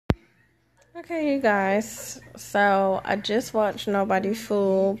Okay, you guys. So I just watched Nobody's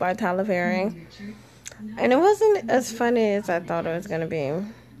Fool by Tyler Perry, and it wasn't as funny as I thought it was gonna be.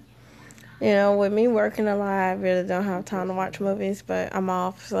 With me working a lot, I really don't have time to watch movies, but I'm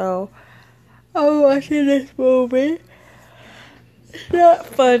off, so I'm watching this movie. It's not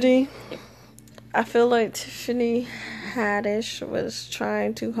funny. I feel like Tiffany Haddish was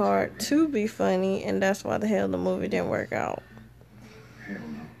trying too hard to be funny, and that's why the hell the movie didn't work out.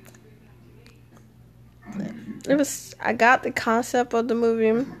 I got the concept of the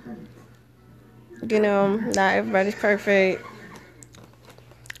movie. Not everybody's perfect,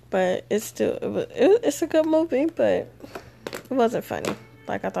 but it's still it's a good movie, but it wasn't funny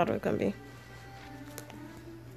like I thought it was gonna be.